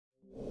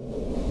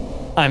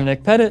I'm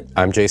Nick Pettit.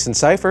 I'm Jason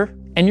Seifer.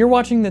 And you're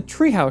watching the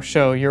Treehouse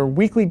Show, your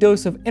weekly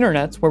dose of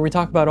internets where we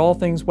talk about all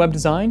things web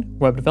design,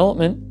 web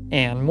development,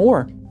 and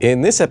more. In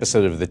this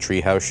episode of the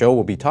Treehouse Show,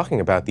 we'll be talking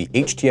about the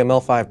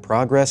HTML5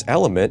 progress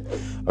element,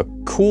 a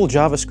cool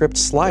JavaScript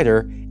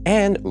slider,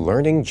 and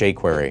learning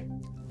jQuery.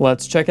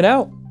 Let's check it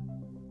out.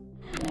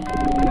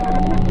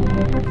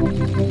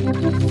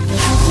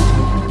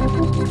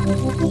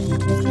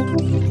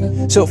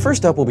 So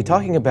first up, we'll be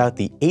talking about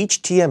the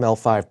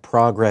HTML5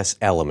 progress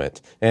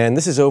element. And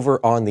this is over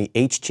on the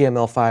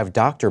HTML5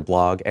 Doctor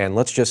blog, and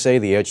let's just say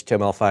the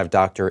HTML5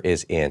 Doctor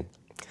is in.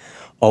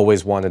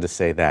 Always wanted to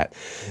say that.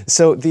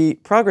 So the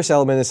progress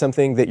element is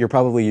something that you're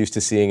probably used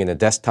to seeing in a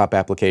desktop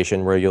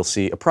application where you'll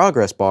see a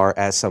progress bar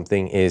as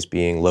something is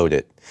being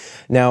loaded.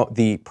 Now,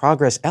 the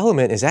progress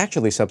element is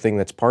actually something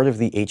that's part of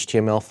the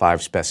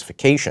HTML5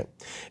 specification.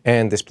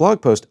 And this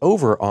blog post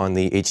over on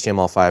the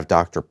HTML5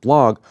 Doctor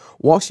blog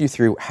walks you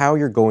through how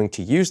you're going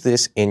to use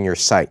this in your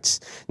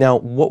sites. Now,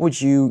 what would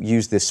you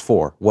use this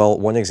for? Well,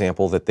 one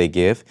example that they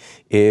give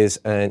is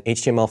an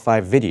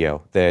HTML5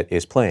 video that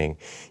is playing.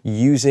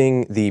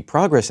 Using the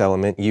progress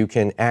element, you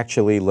can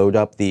actually load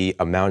up the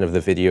amount of the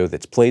video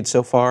that's played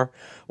so far,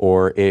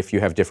 or if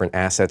you have different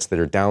assets that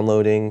are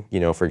downloading,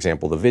 for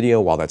example, the video,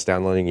 while that's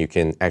downloading, you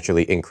can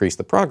actually increase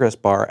the progress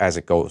bar as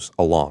it goes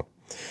along.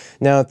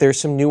 Now, there's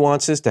some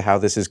nuances to how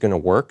this is going to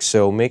work,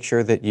 so make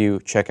sure that you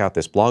check out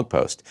this blog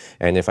post.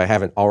 And if I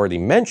haven't already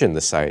mentioned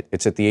the site,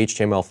 it's at the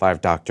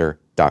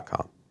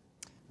html5doctor.com.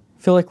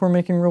 I feel like we're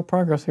making real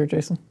progress here,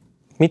 Jason.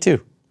 Me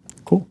too.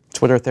 Cool.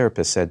 It's what our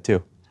therapist said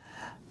too.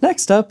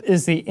 Next up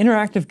is the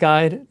interactive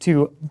guide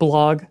to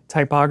blog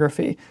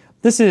typography.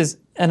 This is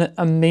an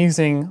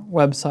amazing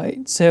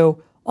website.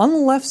 So on the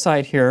left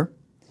side here,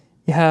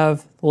 you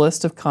have the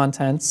list of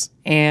contents,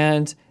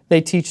 and they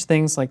teach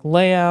things like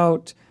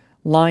layout,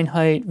 line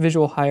height,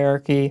 visual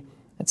hierarchy,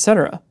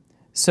 etc.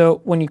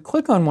 So when you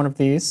click on one of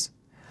these,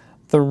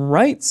 the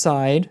right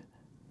side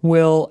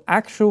will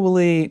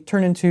actually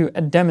turn into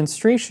a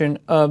demonstration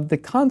of the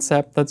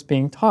concept that's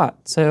being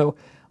taught. So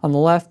on the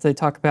left, they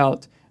talk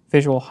about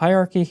visual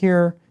hierarchy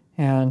here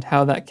and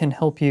how that can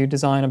help you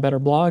design a better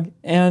blog.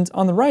 And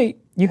on the right,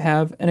 you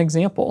have an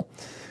example.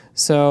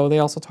 So they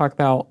also talk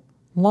about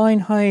line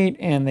height,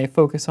 and they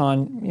focus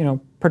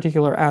on,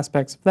 particular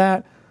aspects of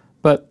that.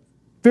 But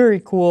very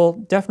cool,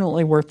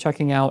 definitely worth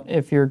checking out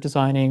if you're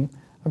designing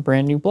a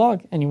brand new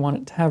blog and you want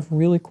it to have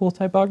really cool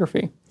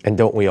typography. And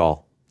don't we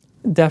all?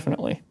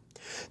 Definitely.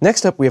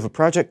 Next up, we have a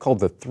project called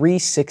the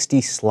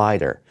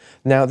Threesixty-slider.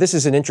 Now, this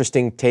is an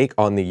interesting take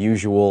on the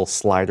usual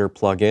slider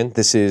plugin.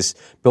 This is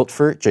built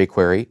for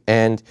jQuery,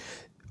 and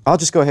I'll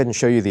just go ahead and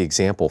show you the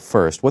example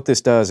first. What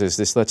this does is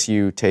this lets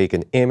you take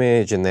an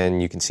image, and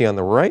then you can see on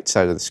the right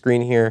side of the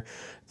screen here,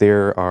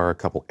 there are a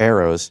couple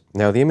arrows.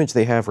 Now, the image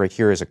they have right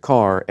here is a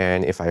car,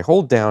 and if I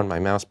hold down my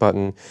mouse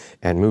button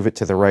and move it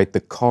to the right,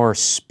 the car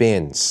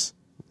spins.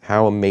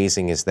 How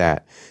amazing is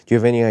that? Do you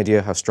have any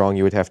idea how strong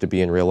you would have to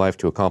be in real life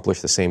to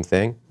accomplish the same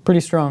thing? Pretty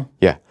strong.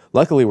 Yeah.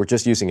 Luckily, we're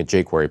just using a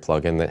jQuery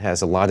plugin that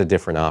has a lot of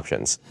different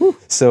options. Whew.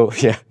 So,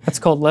 yeah. That's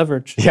called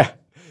leverage. Yeah.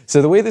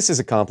 So the way this is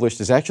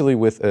accomplished is actually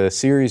with a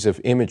series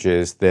of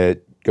images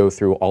that go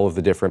through all of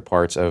the different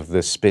parts of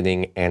the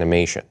spinning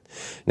animation.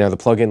 Now, the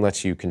plugin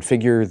lets you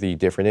configure the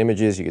different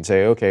images. You can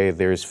say, okay,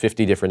 there's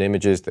 50 different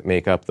images that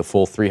make up the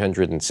full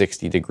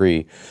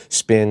 360-degree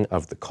spin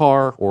of the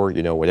car, or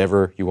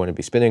whatever you want to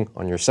be spinning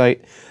on your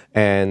site.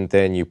 And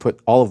then you put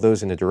all of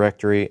those in a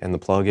directory, and the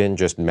plugin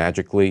just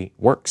magically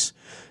works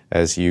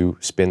as you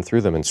spin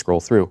through them and scroll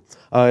through.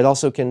 It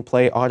also can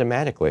play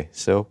automatically,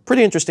 so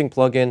pretty interesting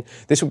plugin.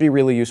 This would be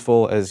really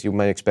useful, as you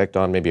might expect,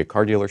 on maybe a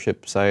car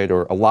dealership site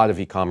or a lot of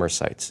e-commerce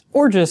sites.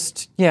 Or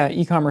just,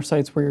 e-commerce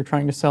sites where you're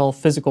trying to sell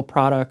physical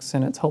products,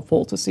 and it's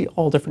helpful to see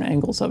all different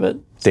angles of it.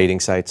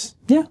 Dating sites.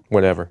 Yeah.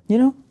 Whatever.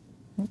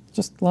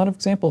 Just a lot of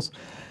examples.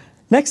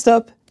 Next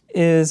up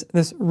is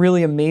this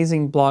really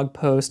amazing blog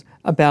post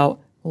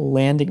about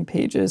landing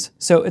pages.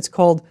 So it's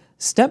called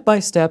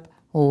Step-by-Step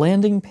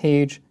Landing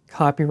Page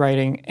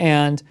Copywriting,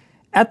 and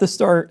at the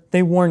start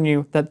they warn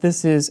you that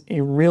this is a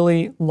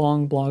really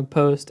long blog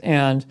post,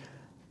 and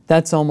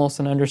that's almost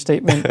an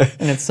understatement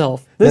in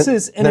itself.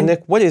 Now,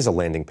 Nick, what is a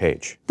landing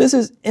page? This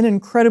is an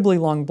incredibly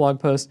long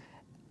blog post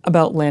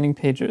about landing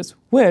pages,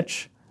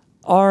 which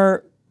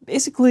are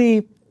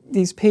basically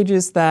these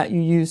pages that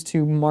you use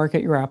to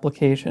market your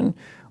application,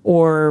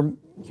 or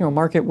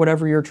market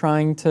whatever you're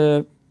trying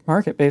to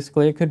market.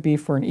 Basically, it could be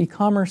for an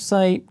e-commerce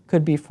site,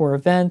 could be for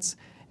events,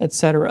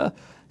 etc.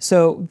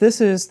 So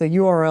this is the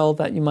URL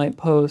that you might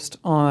post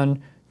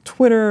on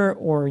Twitter,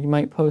 or you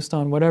might post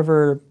on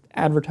whatever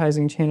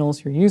advertising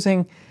channels you're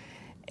using,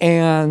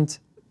 and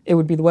it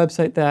would be the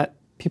website that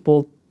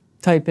people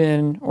type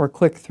in or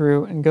click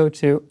through and go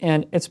to.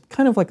 And it's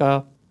kind of like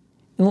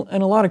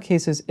in a lot of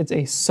cases, it's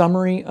a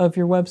summary of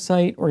your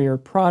website or your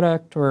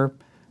product or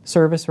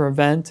service or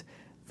event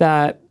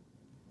that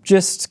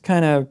just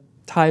kind of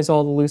ties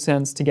all the loose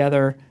ends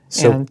together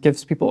and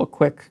gives people a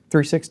quick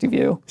 360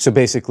 view. So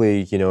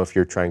basically, if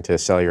you're trying to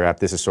sell your app,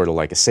 this is sort of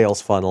like a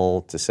sales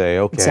funnel to say,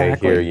 okay,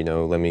 here,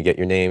 let me get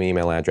your name,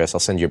 email address, I'll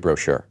send you a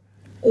brochure.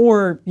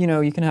 Or,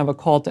 you can have a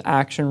call to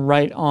action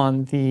right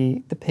on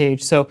the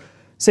page. So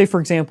say, for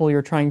example,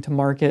 you're trying to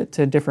market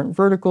to different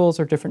verticals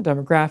or different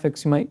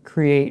demographics. You might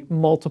create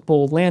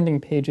multiple landing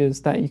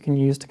pages that you can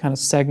use to kind of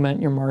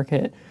segment your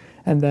market.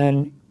 And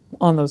then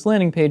on those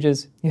landing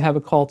pages, you have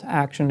a call to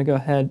action to go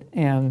ahead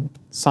and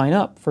sign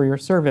up for your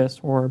service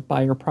or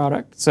buy your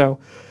product. So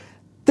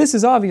this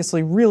is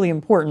obviously really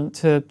important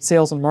to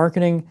sales and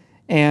marketing.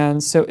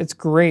 And so it's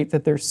great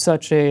that there's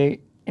such a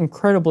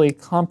incredibly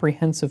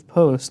comprehensive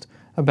post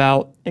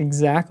about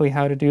exactly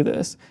how to do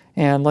this.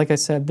 And like I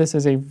said, this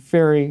is a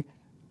very,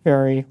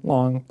 very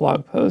long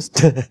blog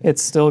post.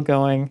 It's still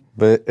going.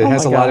 But it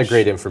has a lot of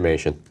great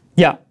information.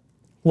 Yeah,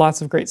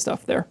 lots of great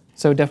stuff there.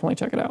 So definitely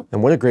check it out.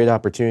 And what a great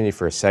opportunity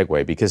for a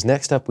segue, because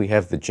next up we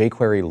have the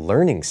jQuery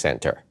Learning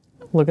Center.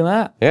 Look at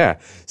that. Yeah,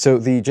 so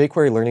the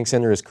jQuery Learning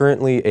Center is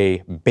currently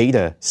a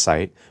beta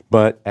site,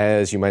 but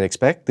as you might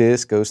expect,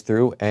 this goes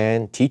through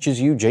and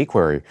teaches you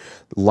jQuery.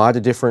 A lot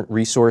of different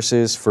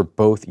resources for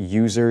both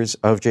users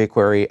of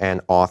jQuery and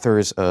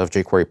authors of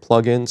jQuery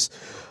plugins.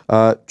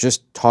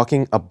 Just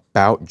talking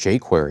about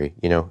jQuery,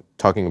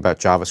 talking about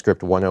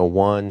JavaScript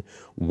 101,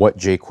 what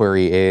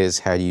jQuery is,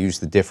 how to use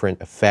the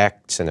different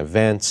effects and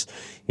events,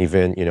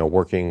 even,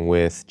 working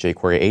with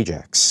jQuery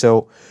Ajax.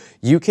 So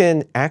you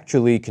can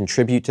actually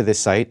contribute to this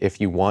site if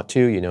you want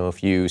to,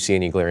 if you see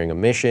any glaring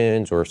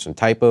omissions or some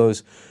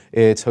typos.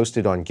 It's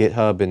hosted on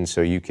GitHub, and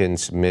so you can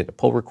submit a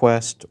pull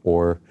request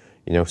or,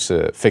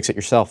 fix it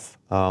yourself.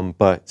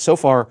 But so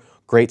far,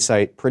 great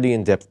site, pretty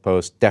in-depth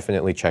post,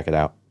 definitely check it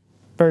out.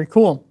 Very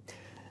cool.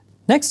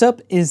 Next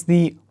up is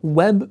the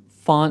Web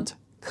Font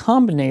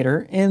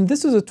Combinator, and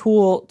this is a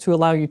tool to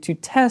allow you to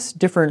test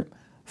different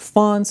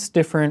fonts,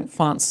 different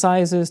font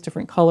sizes,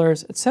 different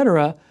colors,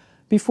 etc.,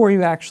 before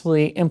you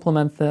actually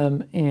implement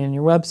them in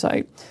your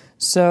website.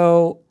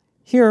 So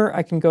here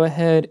I can go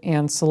ahead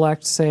and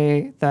select,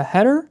 say, the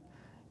header,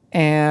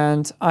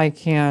 and I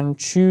can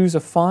choose a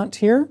font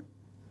here.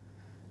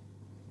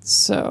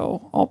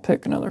 So I'll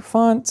pick another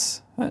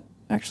font. That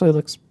actually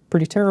looks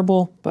pretty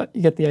terrible, but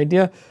you get the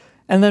idea.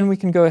 And then we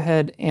can go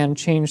ahead and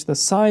change the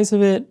size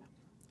of it.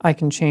 I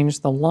can change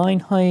the line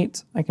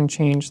height. I can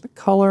change the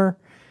color.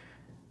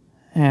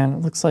 And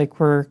it looks like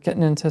we're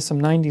getting into some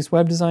 90s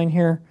web design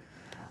here.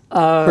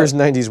 Where's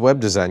 90s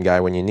web design guy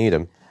when you need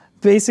him?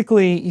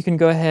 Basically, you can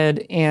go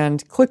ahead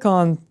and click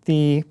on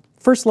the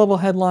first level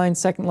headline,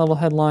 second level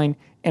headline,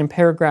 and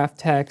paragraph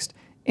text,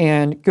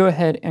 and go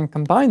ahead and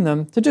combine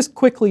them to just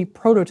quickly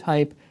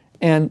prototype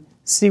and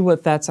see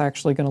what that's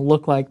actually going to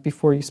look like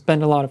before you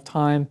spend a lot of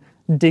time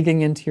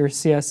digging into your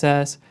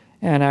CSS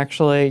and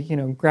actually,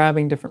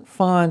 grabbing different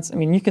fonts. I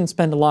mean, you can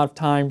spend a lot of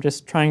time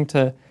just trying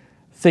to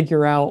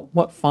figure out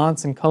what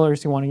fonts and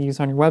colors you want to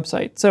use on your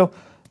website. So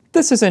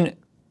this isn't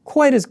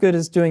quite as good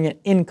as doing it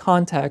in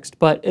context,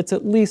 but it's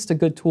at least a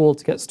good tool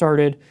to get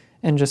started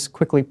and just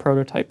quickly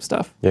prototype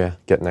stuff. Yeah,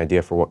 get an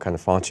idea for what kind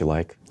of fonts you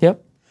like.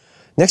 Yep.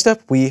 Next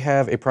up, we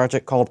have a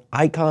project called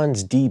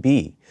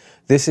IconsDB.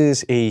 This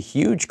is a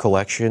huge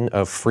collection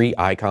of free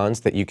icons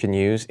that you can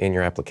use in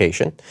your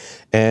application.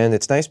 And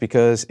it's nice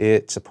because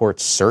it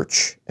supports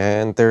search,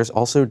 and there's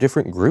also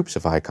different groups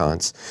of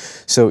icons.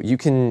 So you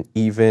can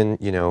even,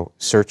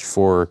 search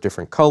for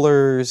different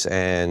colors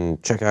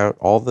and check out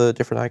all the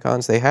different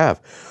icons they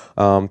have.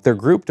 They're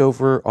grouped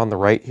over on the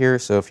right here.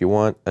 So if you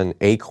want an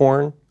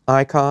acorn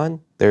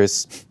icon,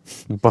 there's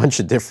a bunch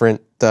of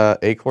different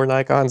acorn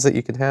icons that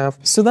you can have.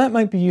 So that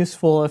might be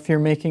useful if you're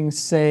making,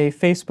 say,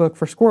 Facebook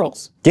for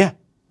squirrels. Yeah,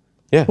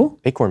 cool.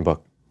 Acorn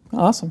book.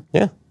 Awesome.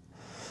 Yeah.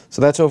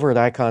 So that's over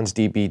at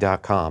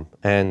IconsDB.com.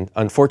 And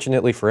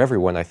unfortunately for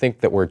everyone, I think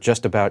that we're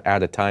just about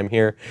out of time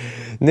here.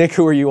 Nick,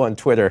 who are you on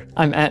Twitter?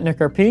 I'm at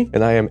NickRP.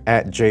 And I am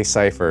at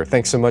JSeifer.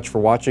 Thanks so much for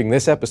watching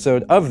this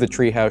episode of The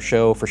Treehouse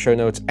Show. For show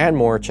notes and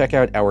more, check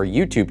out our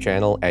YouTube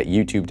channel at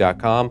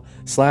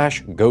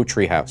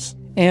youtube.com/GoTreehouse.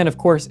 And of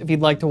course, if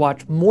you'd like to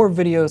watch more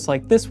videos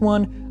like this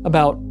one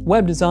about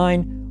web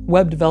design,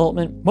 web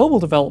development, mobile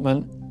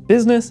development,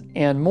 business,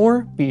 and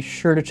more, be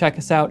sure to check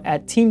us out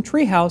at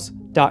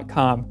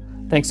teamtreehouse.com.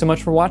 Thanks so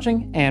much for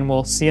watching, and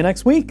we'll see you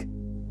next week.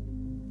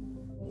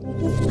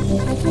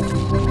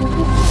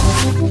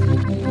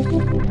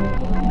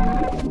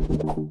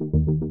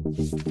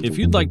 If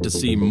you'd like to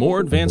see more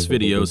advanced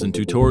videos and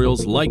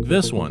tutorials like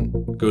this one,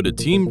 go to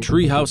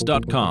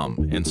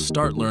teamtreehouse.com and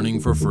start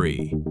learning for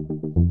free.